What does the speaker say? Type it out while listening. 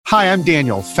Hi, I'm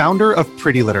Daniel, founder of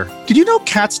Pretty Litter. Did you know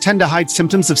cats tend to hide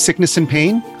symptoms of sickness and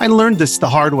pain? I learned this the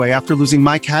hard way after losing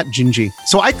my cat, Gingy.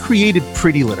 So I created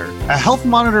Pretty Litter, a health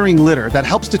monitoring litter that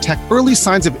helps detect early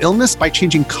signs of illness by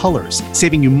changing colors,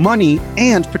 saving you money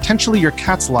and potentially your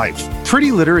cat's life.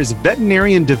 Pretty Litter is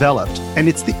veterinarian developed, and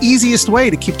it's the easiest way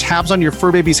to keep tabs on your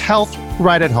fur baby's health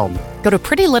right at home. Go to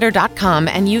prettylitter.com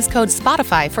and use code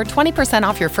SPOTIFY for 20%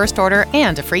 off your first order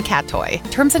and a free cat toy.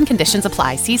 Terms and conditions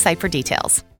apply. See site for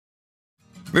details.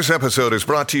 This episode is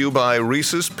brought to you by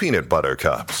Reese's Peanut Butter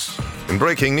Cups. In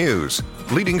breaking news,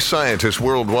 leading scientists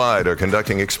worldwide are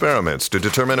conducting experiments to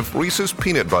determine if Reese's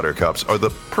Peanut Butter Cups are the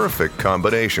perfect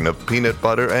combination of peanut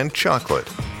butter and chocolate.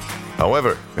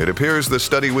 However, it appears the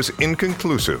study was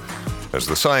inconclusive, as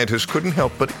the scientists couldn't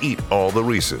help but eat all the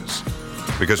Reese's.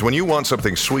 Because when you want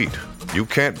something sweet, you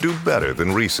can't do better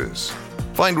than Reese's.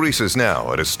 Find Reese's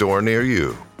now at a store near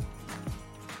you.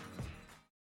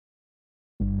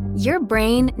 Your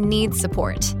brain needs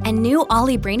support, and new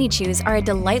Ollie Brainy Chews are a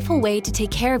delightful way to take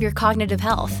care of your cognitive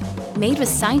health. Made with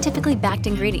scientifically backed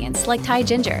ingredients like Thai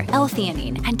ginger,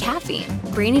 L-theanine, and caffeine,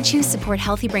 Brainy Chews support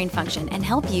healthy brain function and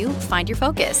help you find your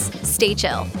focus, stay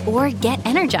chill, or get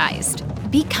energized.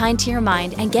 Be kind to your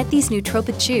mind and get these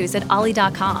nootropic chews at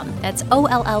ollie.com. That's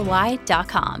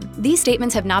OLLY.com. These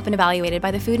statements have not been evaluated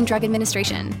by the Food and Drug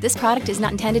Administration. This product is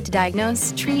not intended to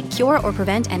diagnose, treat, cure, or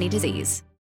prevent any disease.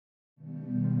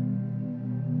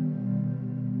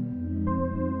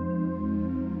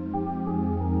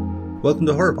 Welcome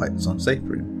to Horror Bytes on Safe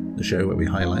Room, the show where we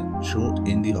highlight short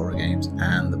indie horror games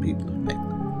and the people who make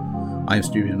them. I'm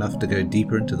stupid enough to go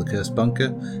deeper into the Cursed Bunker,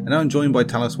 and I'm joined by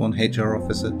Talos One HR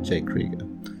Officer Jay Krieger.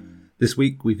 This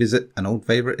week we visit an old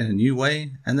favourite in a new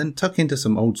way, and then tuck into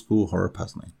some old school horror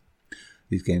puzzling.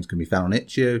 These games can be found on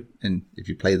itch.io, and if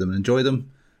you play them and enjoy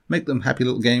them, make them happy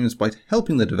little games by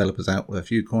helping the developers out with a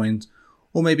few coins,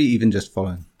 or maybe even just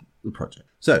following the project.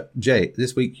 So, Jay,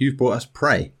 this week you've brought us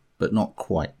Prey, but not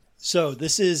quite. So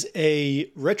this is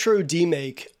a retro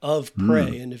demake of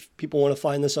Prey. And if people want to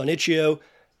find this on itch.io,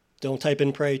 don't type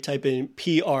in Prey, type in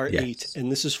PR8. Yes.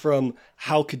 And this is from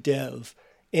Howkadev.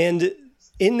 And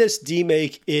in this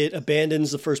demake, it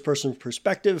abandons the first-person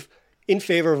perspective in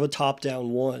favor of a top-down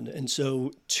one. And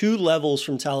so 2 levels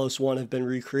from Talos 1 have been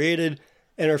recreated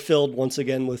and are filled once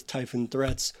again with Typhon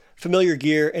threats, familiar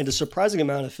gear, and a surprising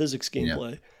amount of physics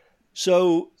gameplay.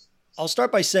 So I'll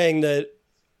start by saying that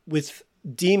with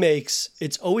demakes,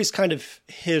 it's always kind of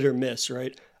hit or miss,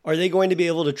 right? Are they going to be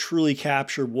able to truly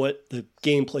capture what the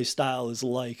gameplay style is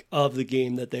like of the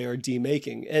game that they are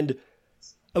demaking? And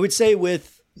I would say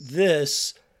with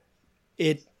this,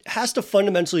 it has to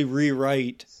fundamentally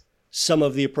rewrite some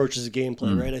of the approaches to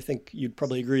gameplay, right? I think you'd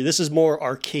probably agree. This is more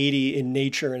arcadey in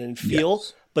nature and in feel,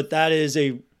 but that is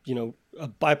a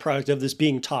byproduct of this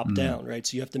being top down, right?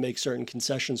 So you have to make certain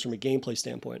concessions from a gameplay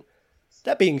standpoint.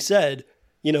 That being said,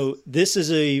 this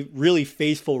is a really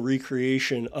faithful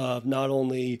recreation of not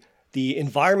only the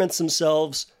environments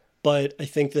themselves, but I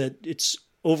think that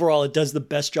overall it does the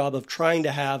best job of trying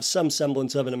to have some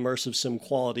semblance of an immersive sim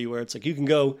quality where it's like you can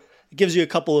go, it gives you a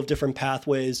couple of different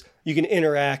pathways. You can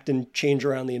interact and change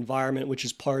around the environment, which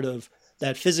is part of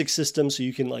that physics system. So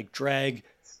you can like drag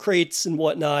crates and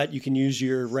whatnot. You can use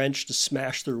your wrench to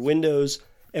smash through windows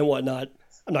and whatnot.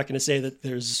 I'm not going to say that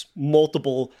there's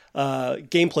multiple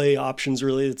gameplay options,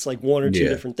 really. It's like 1 or 2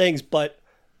 different things. But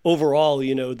overall,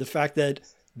 the fact that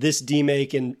this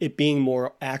demake and it being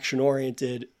more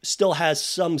action-oriented still has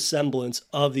some semblance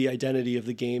of the identity of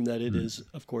the game that it is,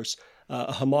 of course,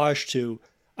 a homage to,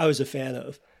 I was a fan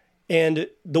of. And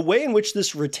the way in which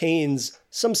this retains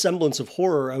some semblance of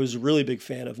horror, I was a really big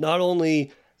fan of. Not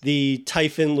only the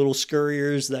Typhon little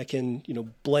scurriers that can,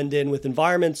 blend in with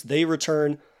environments, they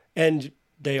return, and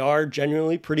they are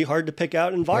genuinely pretty hard to pick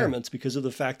out environments because of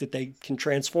the fact that they can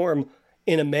transform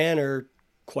in a manner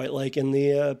quite like in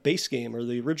the base game or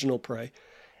the original Prey.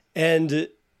 And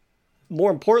more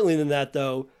importantly than that,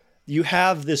 though, you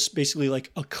have this basically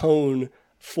like a cone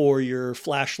for your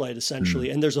flashlight, essentially,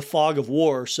 and there's a fog of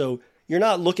war. So you're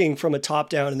not looking from a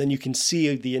top down and then you can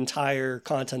see the entire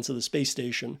contents of the space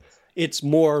station. It's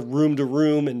more room to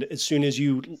room. And as soon as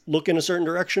you look in a certain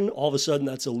direction, all of a sudden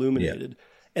that's illuminated.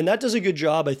 And that does a good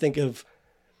job, I think, of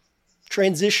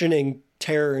transitioning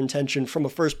terror and tension from a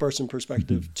first-person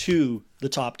perspective to the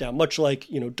top-down, much like,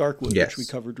 Darkwood, which we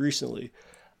covered recently.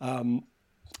 And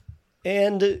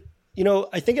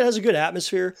I think it has a good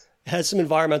atmosphere. It has some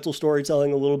environmental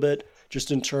storytelling a little bit,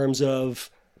 just in terms of,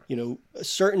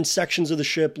 certain sections of the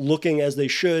ship looking as they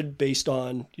should based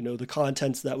on, the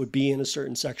contents that would be in a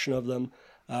certain section of them.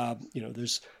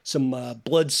 There's some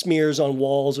blood smears on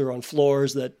walls or on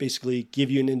floors that basically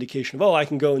give you an indication of, I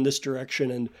can go in this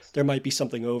direction and there might be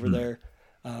something over there.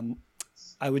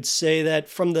 I would say that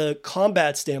from the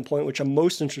combat standpoint, which I'm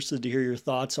most interested to hear your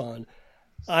thoughts on,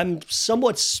 I'm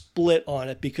somewhat split on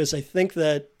it because I think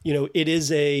that, it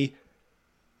is a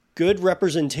good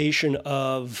representation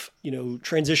of,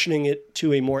 transitioning it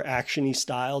to a more action-y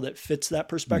style that fits that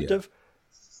perspective. Yeah.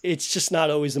 It's just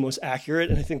not always the most accurate.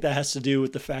 And I think that has to do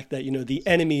with the fact that, the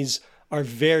enemies are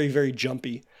very, very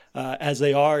jumpy, as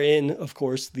they are in, of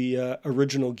course, the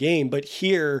original game. But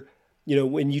here,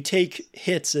 when you take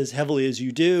hits as heavily as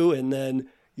you do, and then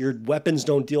your weapons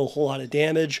don't deal a whole lot of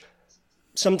damage,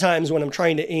 sometimes when I'm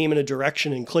trying to aim in a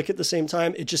direction and click at the same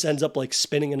time, it just ends up like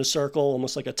spinning in a circle,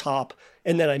 almost like a top.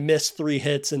 And then I miss 3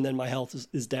 hits and then my health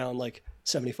is down like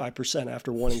 75%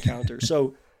 after one encounter.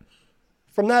 So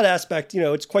from that aspect,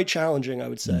 it's quite challenging, I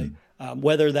would say,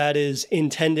 whether that is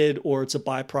intended or it's a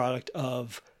byproduct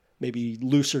of maybe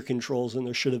looser controls than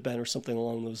there should have been or something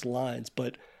along those lines.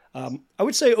 But I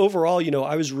would say overall,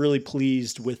 I was really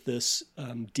pleased with this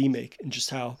demake and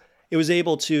just how it was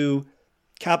able to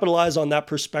capitalize on that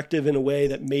perspective in a way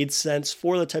that made sense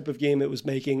for the type of game it was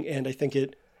making. And I think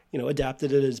it,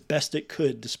 adapted it as best it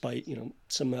could, despite,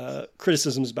 some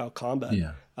criticisms about combat.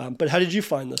 Yeah. But how did you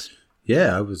find this?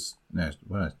 Yeah, I was,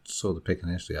 when I saw the pick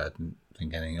initially, I didn't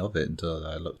think anything of it until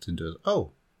I looked into it.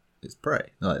 Oh, it's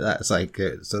Prey. Like that. It's like,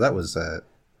 so that was,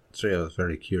 so I was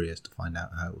very curious to find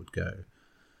out how it would go.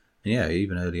 And yeah,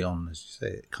 even early on, as you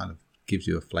say, it kind of gives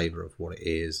you a flavor of what it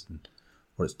is and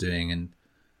what it's doing and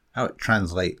how it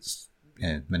translates,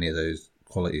 many of those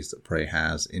qualities that Prey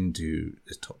has into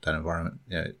this top-down environment.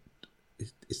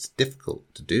 It's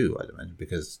difficult to do, I'd imagine,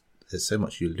 because there's so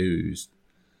much you lose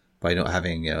by not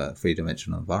having a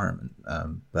three-dimensional environment.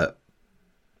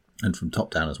 And from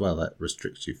top-down as well, that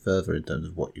restricts you further in terms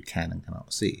of what you can and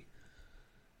cannot see.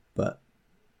 But,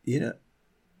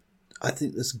 I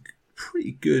think there's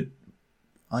pretty good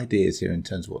ideas here in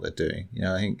terms of what they're doing.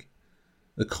 I think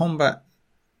the combat,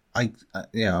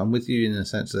 I'm with you in the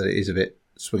sense that it is a bit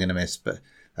swing and a miss, but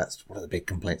that's one of the big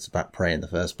complaints about Prey in the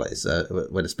first place.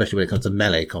 Especially when it comes to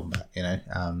melee combat,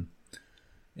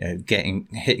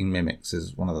 hitting mimics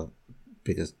is one of the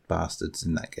biggest bastards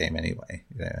in that game anyway.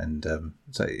 And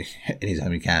so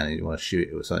anytime you can, you want to shoot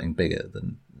it with something bigger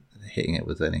than hitting it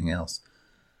with anything else.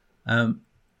 But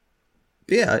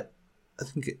yeah, I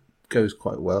think it goes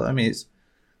quite well. I mean, it's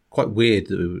quite weird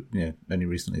that we only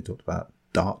recently talked about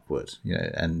Darkwood,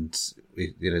 and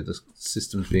the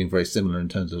systems being very similar in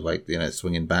terms of like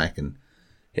swinging back and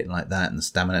hitting like that and the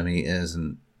stamina meters,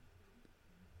 and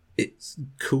it's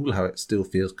cool how it still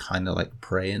feels kind of like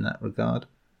Prey in that regard,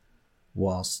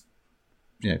 whilst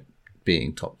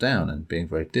being top down and being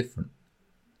very different.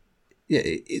 Yeah,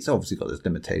 it's obviously got those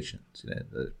limitations,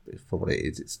 for what it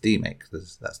is. It's demake.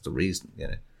 That's the reason,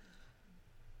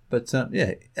 But I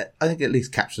think it at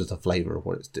least captures the flavour of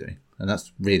what it's doing, and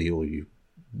that's really all you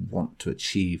want to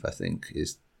achieve. I think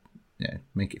is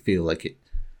make it feel like it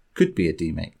could be a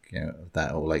demake, of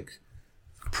that, or like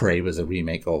Prey was a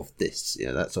remake of this.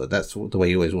 That's the way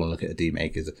you always want to look at a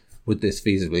demake. Is would this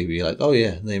feasibly be like, oh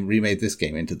yeah, they remade this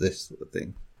game into this sort of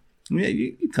thing? Yeah,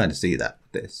 you kind of see that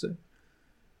with this. So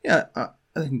yeah, I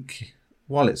think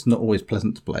while it's not always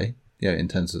pleasant to play, in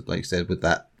terms of, like you said, with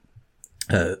that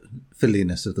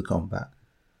fiddliness of the combat,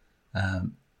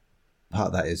 part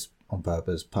of that is on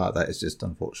purpose, part of that is just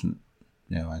unfortunate.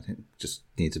 I think just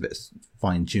needs a bit of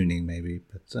fine tuning maybe,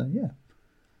 but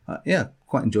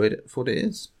quite enjoyed it for what it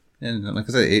is. And like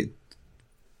I say, it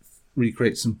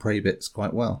recreates some Prey bits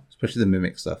quite well, especially the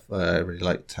mimic stuff. I really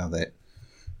liked how they,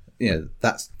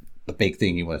 that's the big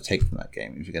thing you want to take from that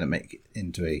game if you're going to make it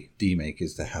into a demake,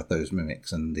 is to have those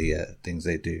mimics and the things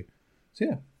they do. So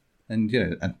yeah. And,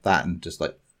 and that, and just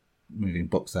like moving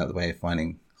blocks out of the way,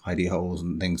 finding hidey holes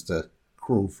and things to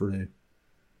crawl through.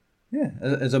 Yeah,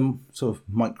 as a sort of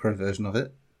micro version of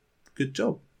it. Good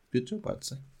job, I'd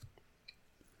say.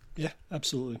 Yeah,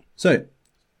 absolutely. So,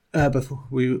 before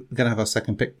we're going to have our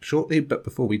second pick shortly, but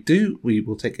before we do, we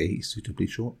will take a suitably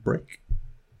short break.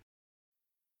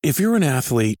 If you're an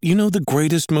athlete, the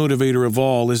greatest motivator of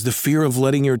all is the fear of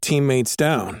letting your teammates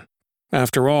down.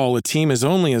 After all, a team is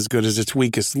only as good as its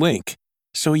weakest link.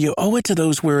 So you owe it to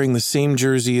those wearing the same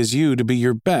jersey as you to be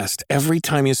your best every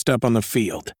time you step on the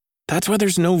field. That's why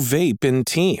there's no vape in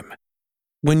team.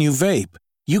 When you vape,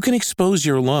 you can expose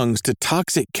your lungs to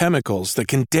toxic chemicals that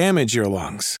can damage your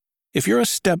lungs. If you're a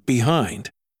step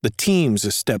behind, the team's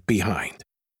a step behind.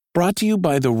 Brought to you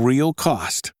by The Real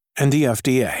Cost and the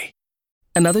FDA.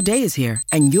 Another day is here,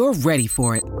 and you're ready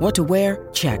for it. What to wear?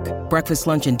 Check. Breakfast,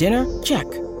 lunch, and dinner? Check.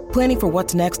 Planning for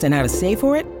what's next and how to save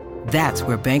for it? That's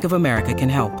where Bank of America can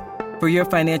help. For your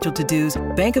financial to-dos,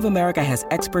 Bank of America has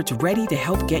experts ready to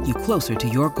help get you closer to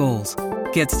your goals.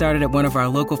 Get started at one of our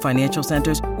local financial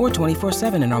centers or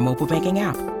 24/7 in our mobile banking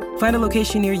app. Find a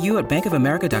location near you at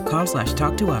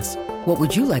bankofamerica.com/talktous. What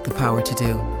would you like the power to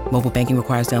do? Mobile banking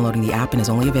requires downloading the app and is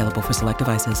only available for select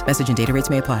devices. Message and data rates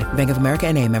may apply. Bank of America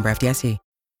N.A., member FDIC.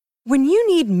 When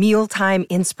you need mealtime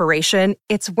inspiration,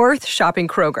 it's worth shopping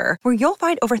Kroger, where you'll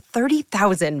find over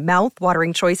 30,000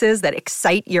 mouth-watering choices that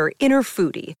excite your inner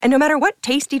foodie. And no matter what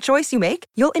tasty choice you make,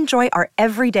 you'll enjoy our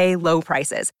everyday low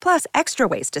prices, plus extra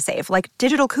ways to save, like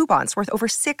digital coupons worth over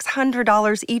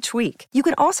 $600 each week. You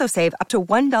can also save up to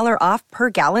 $1 off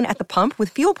per gallon at the pump with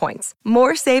fuel points.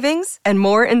 More savings and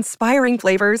more inspiring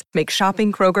flavors make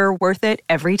shopping Kroger worth it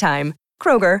every time.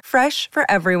 Kroger, fresh for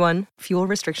everyone. Fuel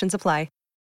restrictions apply.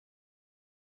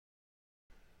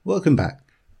 Welcome back.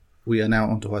 We are now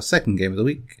on to our second game of the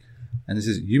week, and this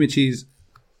is Yumichi's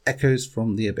Echoes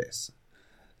from the Abyss.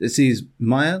 This sees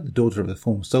Maya, the daughter of a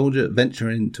former soldier, venture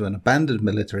into an abandoned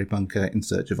military bunker in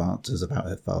search of answers about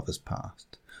her father's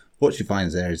past. What she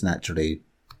finds there is naturally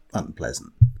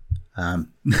unpleasant.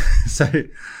 So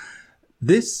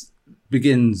this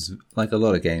begins like a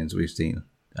lot of games we've seen,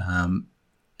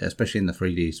 especially in the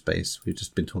 3D space. We've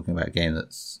just been talking about a game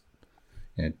that's,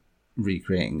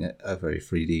 recreating a very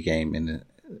 3D game in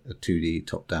a 2D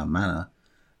top-down manner,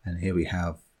 and here we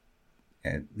have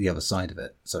the other side of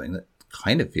it, something that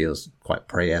kind of feels quite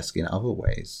Prey-esque in other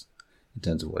ways in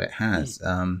terms of what it has.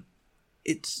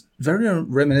 It's very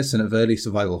reminiscent of early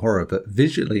survival horror, but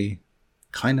visually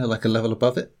kind of like a level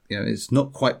above it. It's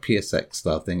not quite PSX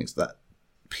style thing, it's that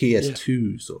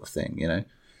PS2 sort of thing.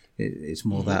 It's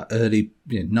more that early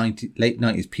late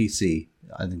 90s PC,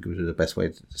 I think would be the best way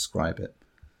to describe it.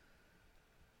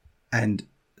 And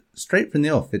straight from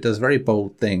the off, it does a very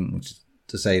bold thing, which is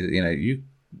to say that,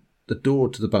 the door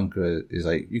to the bunker is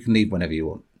like, you can leave whenever you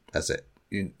want. That's it.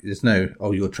 There's no,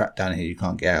 you're trapped down here, you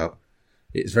can't get out.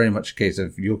 It's very much a case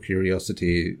of your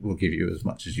curiosity will give you as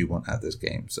much as you want out of this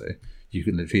game. So you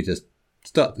can literally just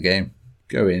start the game,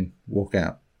 go in, walk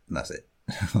out, and that's it.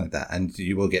 Like that. And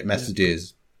you will get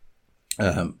messages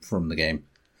from the game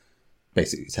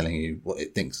basically telling you what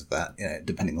it thinks of that,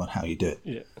 depending on how you do it.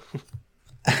 Yeah.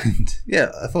 And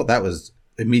I thought that was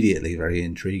immediately very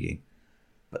intriguing.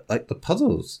 But the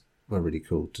puzzles were really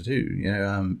cool to do.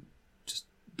 Just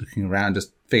looking around,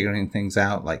 just figuring things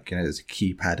out. There's a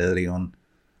keypad early on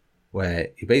where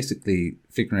you're basically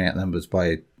figuring out numbers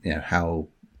by how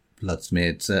blood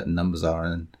smeared certain numbers are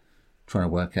and trying to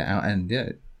work it out. And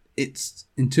it's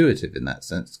intuitive in that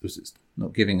sense because it's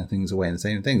not giving things away in the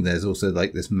same thing. There's also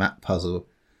this map puzzle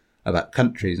about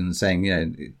countries and saying,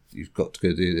 you've got to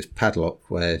go do this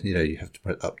padlock where, you have to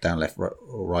put up, down, left, right,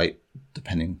 or right,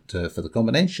 depending for the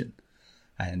combination.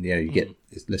 And, you get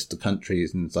this list of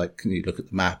countries and it's like, can you look at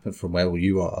the map and from where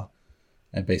you are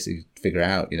and basically figure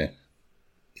out, it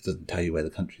doesn't tell you where the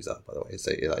countries are, by the way.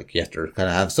 So you have to kind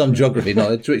of have some geography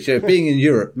knowledge, which being in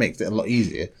Europe makes it a lot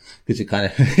easier because you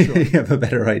kind of you have a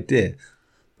better idea.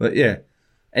 But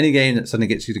any game that suddenly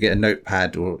gets you to get a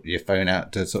notepad or your phone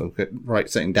out to sort of write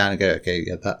something down and go, okay,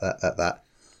 that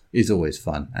is always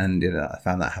fun. And I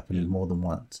found that happening more than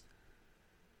once.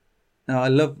 Now I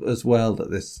love as well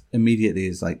that this immediately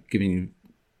is giving you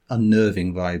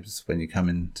unnerving vibes when you come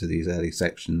into these early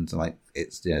sections.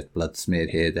 It's blood smeared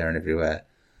here, there, and everywhere.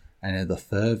 And the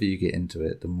further you get into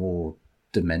it, the more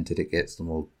demented it gets, the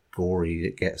more gory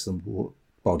it gets, the more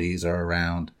bodies are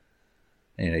around.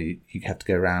 You have to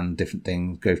go around different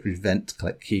things, go through vents,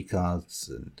 collect key cards,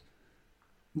 and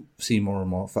see more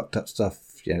and more fucked up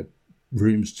stuff.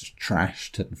 Rooms just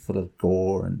trashed and full of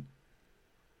gore, and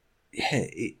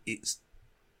it's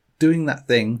doing that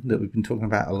thing that we've been talking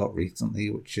about a lot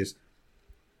recently, which is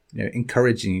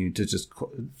encouraging you to just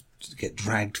get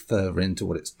dragged further into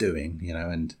what it's doing.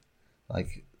 And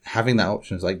having that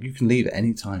option is you can leave at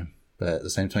any time, but at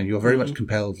the same time you're very much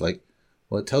compelled.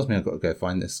 Well, it tells me I've got to go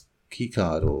find this key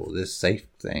card or this safe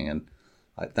thing and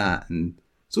like that, and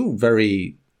it's all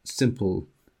very simple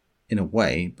in a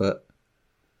way, but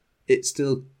it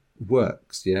still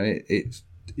works.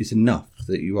 It's enough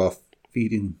that you are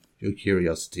feeding your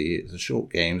curiosity. It's a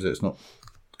short game, so it's not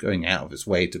going out of its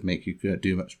way to make you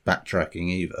do much backtracking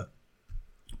either,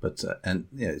 but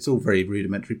it's all very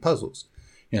rudimentary puzzles.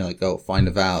 Find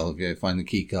a valve, find the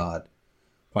key card,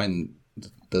 find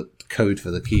the code for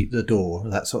the door,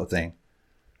 that sort of thing.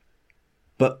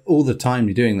 But all the time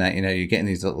you're doing that, you're getting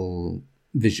these little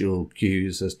visual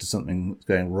cues as to something that's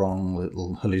going wrong,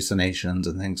 little hallucinations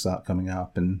and things start coming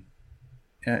up. And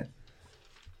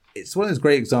it's one of those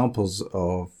great examples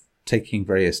of taking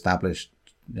very established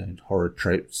horror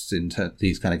tropes in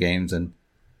these kind of games and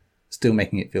still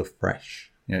making it feel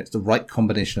fresh. It's the right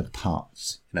combination of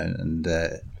parts, and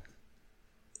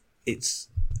it's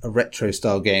a retro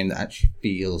style game that actually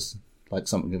feels like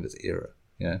something of its era,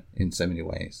 in so many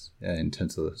ways. In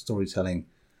terms of the storytelling,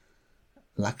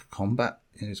 lack of combat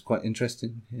is quite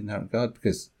interesting in that regard,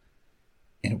 because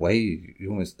in a way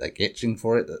you're almost like itching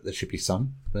for it, that there should be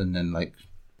some, and then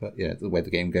but the way the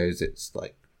game goes, it's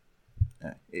like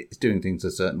it's doing things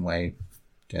a certain way.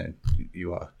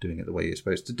 You are doing it the way you're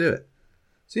supposed to do it.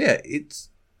 So yeah,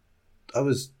 I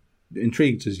was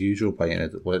intrigued as usual by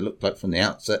what it looked like from the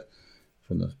outset,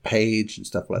 from the page and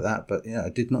stuff like that. But I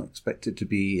did not expect it to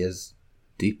be as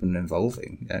deep and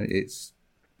involving. It's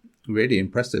really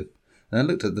impressive. And I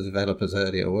looked at the developers'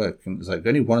 earlier work, and it was like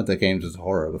only one of their games was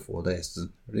horror before this. And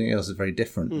everything else is very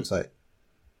different. It's like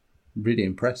really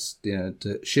impressed,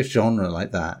 to shift genre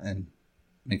like that and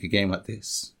make a game like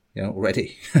this,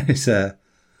 already. It's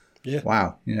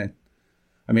wow,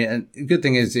 I mean, and the good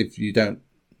thing is if you don't,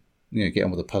 get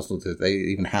on with the puzzles, they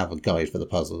even have a guide for the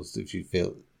puzzles if you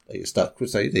feel that you're stuck with.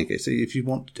 So if you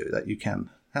want to do that, you can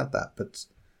have that. But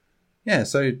yeah,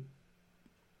 so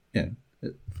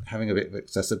having a bit of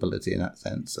accessibility in that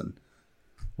sense, and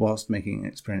whilst making an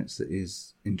experience that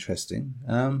is interesting.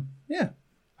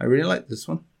 I really like this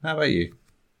one. How about you?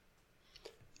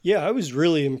 Yeah, I was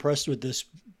really impressed with this,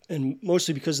 and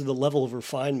mostly because of the level of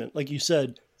refinement. Like you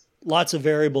said, lots of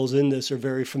variables in this are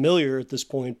very familiar at this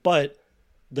point, but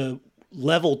the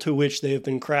level to which they have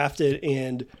been crafted,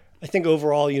 and I think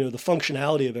overall, the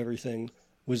functionality of everything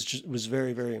was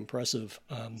very, very impressive.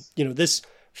 This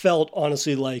felt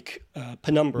honestly like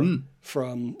Penumbra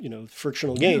from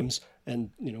Frictional Games,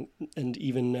 and and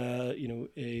even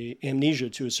a Amnesia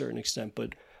to a certain extent.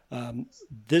 But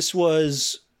this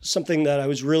was something that I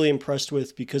was really impressed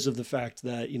with because of the fact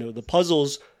that the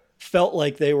puzzles felt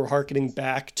like they were hearkening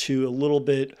back to a little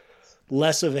bit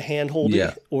less of a hand-holding,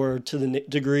 or to the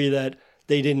degree that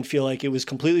they didn't feel like it was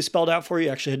completely spelled out for you.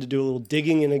 You actually had to do a little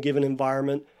digging in a given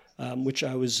environment, which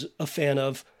I was a fan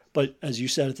of. But as you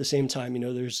said, at the same time,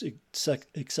 there's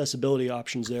accessibility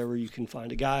options there where you can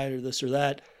find a guide or this or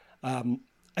that.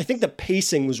 I think the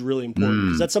pacing was really important,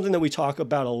 because that's something that we talk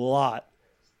about a lot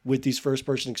with these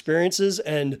first-person experiences.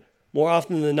 And more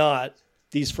often than not,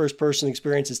 these first-person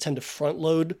experiences tend to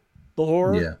front-load the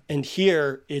horror. Yeah. And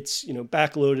here it's,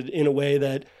 backloaded in a way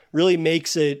that really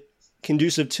makes it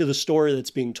conducive to the story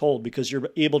that's being told, because you're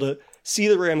able to see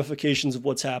the ramifications of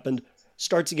what's happened,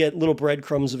 start to get little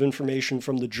breadcrumbs of information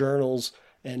from the journals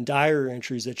and diary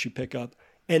entries that you pick up.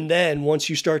 And then once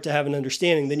you start to have an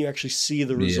understanding, then you actually see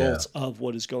the results of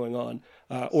what is going on,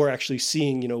 or actually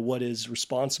seeing, what is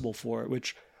responsible for it,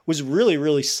 which was really,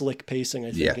 really slick pacing,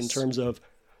 I think, in terms of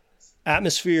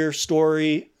atmosphere,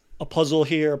 story, a puzzle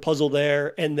here, a puzzle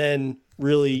there, and then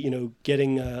really,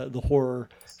 getting the horror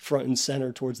front and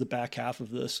center towards the back half of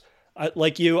this.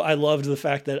 Like you, I loved the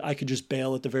fact that I could just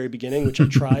bail at the very beginning, which I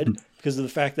tried because of the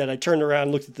fact that I turned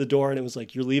around, looked at the door, and it was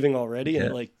like, "You're leaving already,"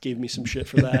 and it gave me some shit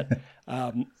for that.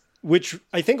 Which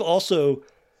I think also,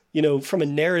 from a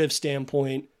narrative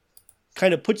standpoint,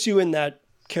 kind of puts you in that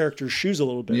character's shoes a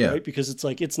little bit, right? Because it's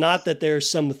like, it's not that there's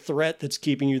some threat that's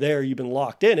keeping you there, you've been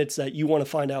locked in. It's that you want to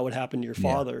find out what happened to your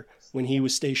father when he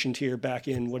was stationed here back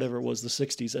in whatever it was, the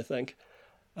 60s, I think.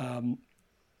 I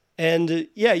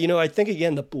think,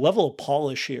 again, the level of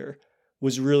polish here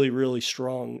was really, really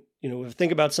strong. If you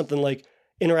think about something like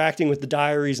interacting with the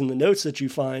diaries and the notes that you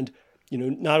find,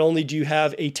 not only do you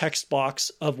have a text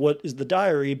box of what is the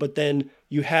diary, but then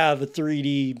you have a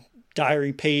 3D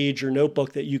diary page or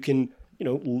notebook that you can,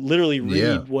 literally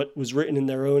read what was written in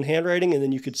their own handwriting, and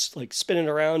then you could spin it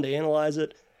around to analyze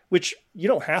it, which you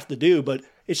don't have to do, but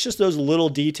it's just those little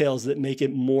details that make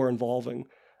it more involving.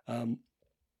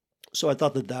 So I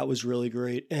thought that was really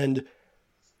great. And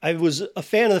I was a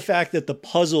fan of the fact that the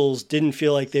puzzles didn't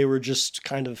feel like they were just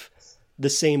kind of the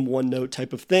same one note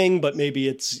type of thing, but maybe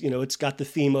it's, it's got the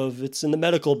theme of it's in the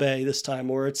medical bay this time,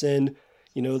 or it's in,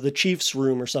 the chief's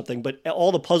room or something, but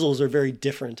all the puzzles are very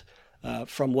different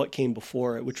from what came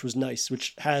before it, which was nice,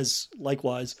 which has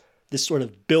likewise this sort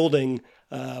of building,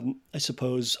 I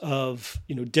suppose, of,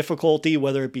 difficulty,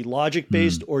 whether it be logic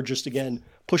based or just, again,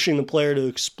 pushing the player to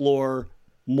explore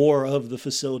more of the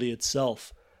facility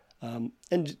itself.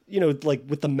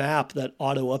 With the map that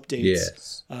auto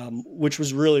updates, which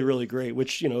was really, really great,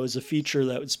 which, is a feature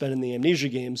that would spend in the Amnesia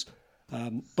games.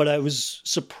 But I was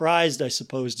surprised, I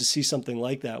suppose, to see something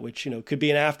like that, which, could be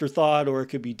an afterthought or it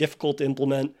could be difficult to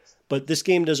implement. But this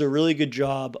game does a really good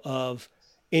job of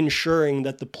ensuring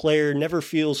that the player never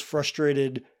feels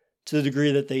frustrated to the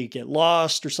degree that they get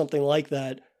lost or something like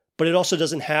that, but it also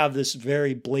doesn't have this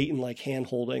very blatant like hand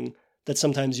holding that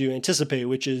sometimes you anticipate,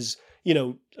 which is,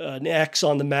 an X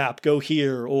on the map, go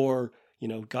here, or,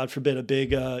 God forbid, a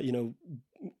big,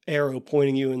 arrow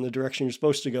pointing you in the direction you're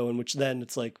supposed to go, in which then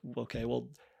it's like, okay, well,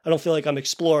 I don't feel like I'm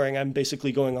exploring. I'm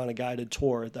basically going on a guided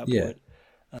tour at that point.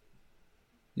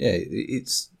 Yeah,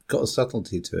 it's got a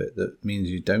subtlety to it that means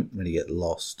you don't really get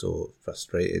lost or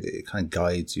frustrated. It kind of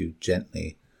guides you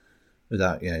gently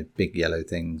without, big yellow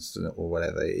things or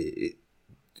whatever.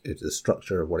 The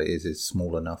structure of what it is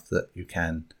small enough that you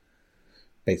can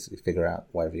basically figure out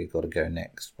wherever you've got to go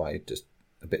next by just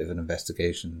a bit of an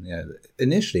investigation.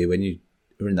 Initially when you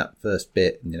are in that first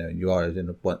bit, you are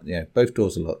in both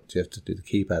doors are locked. You have to do the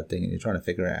keypad thing, and you're trying to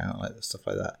figure it out, like stuff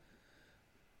like that.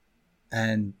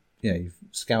 And you've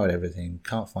scoured everything,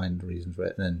 can't find the reason for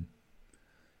it, and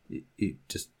then you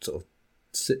just sort of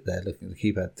sit there looking at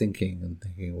the keypad, thinking,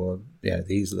 well,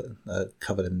 these are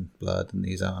covered in blood and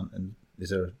these aren't, and is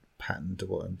there a pattern to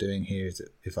what I'm doing here? Is it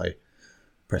if I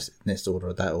press it in this order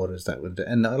or that order, is that what it?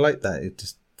 And I like that. It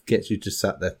just gets you just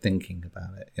sat there thinking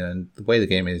about it. And the way the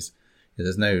game is,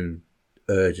 there's no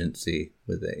urgency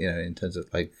with it, in terms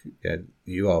of like,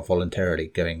 you are voluntarily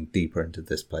going deeper into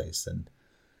this place, and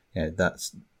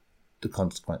that's the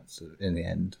consequence in the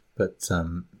end. But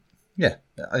I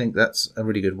think that's a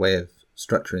really good way of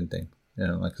structuring things.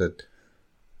 Like I said,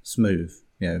 smooth,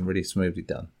 really smoothly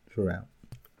done throughout.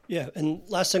 Yeah, and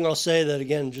last thing I'll say that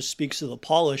again just speaks to the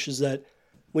polish is that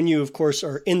when you, of course,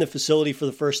 are in the facility for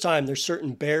the first time, there's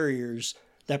certain barriers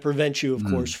that prevent you, of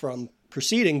course, from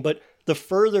proceeding. But the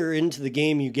further into the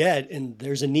game you get, and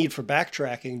there's a need for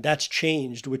backtracking, that's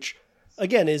changed, which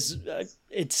again is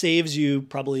it saves you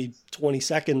probably 20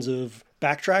 seconds of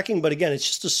backtracking. But again, it's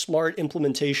just a smart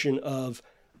implementation of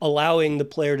allowing the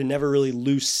player to never really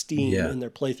lose steam in their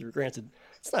playthrough. Granted,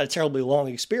 it's not a terribly long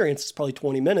experience. It's probably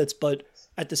 20 minutes, but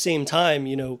at the same time,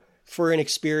 for an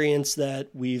experience that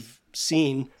we've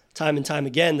seen time and time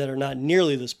again that are not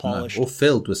nearly this polished. Or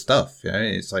filled with stuff.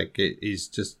 It's like it is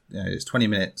just, it's 20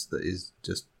 minutes that is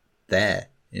just there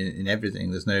in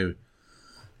everything. There's no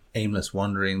aimless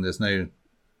wandering. There's no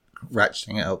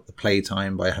ratcheting out the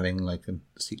playtime by having like a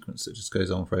sequence that just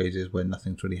goes on for ages where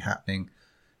nothing's really happening.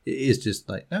 It is just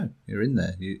like, no, you're in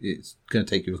there. It's going to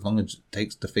take you as long as it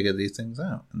takes to figure these things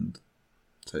out. And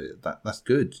so that's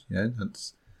good.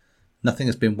 That's nothing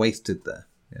has been wasted there.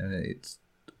 It's,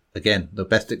 again, the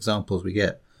best examples we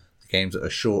get, the games that are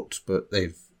short, but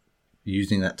they've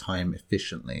using that time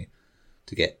efficiently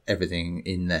to get everything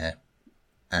in there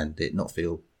and it not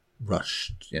feel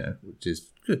rushed, which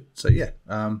is good. So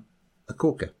a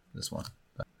corker, this one.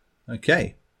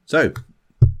 Okay, so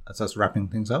that's us wrapping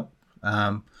things up.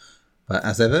 But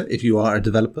as ever, if you are a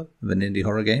developer of an indie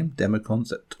horror game, demo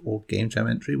concept, or game jam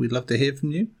entry, we'd love to hear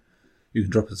from you. You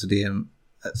can drop us a DM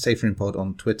at SafeRoomPod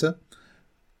on Twitter,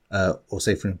 or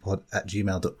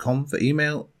SafeRoomPod@gmail.com for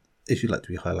email if you'd like to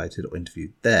be highlighted or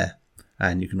interviewed there.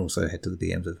 And you can also head to the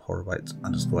DMs of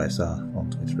HorrorBytes_SR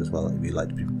on Twitter as well if you'd like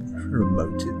to be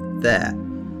promoted there.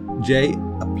 Jay,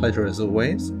 a pleasure as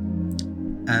always.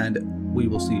 And we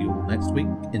will see you all next week.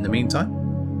 In the meantime,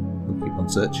 we'll keep on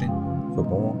searching for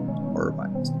more Horror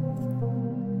Bytes.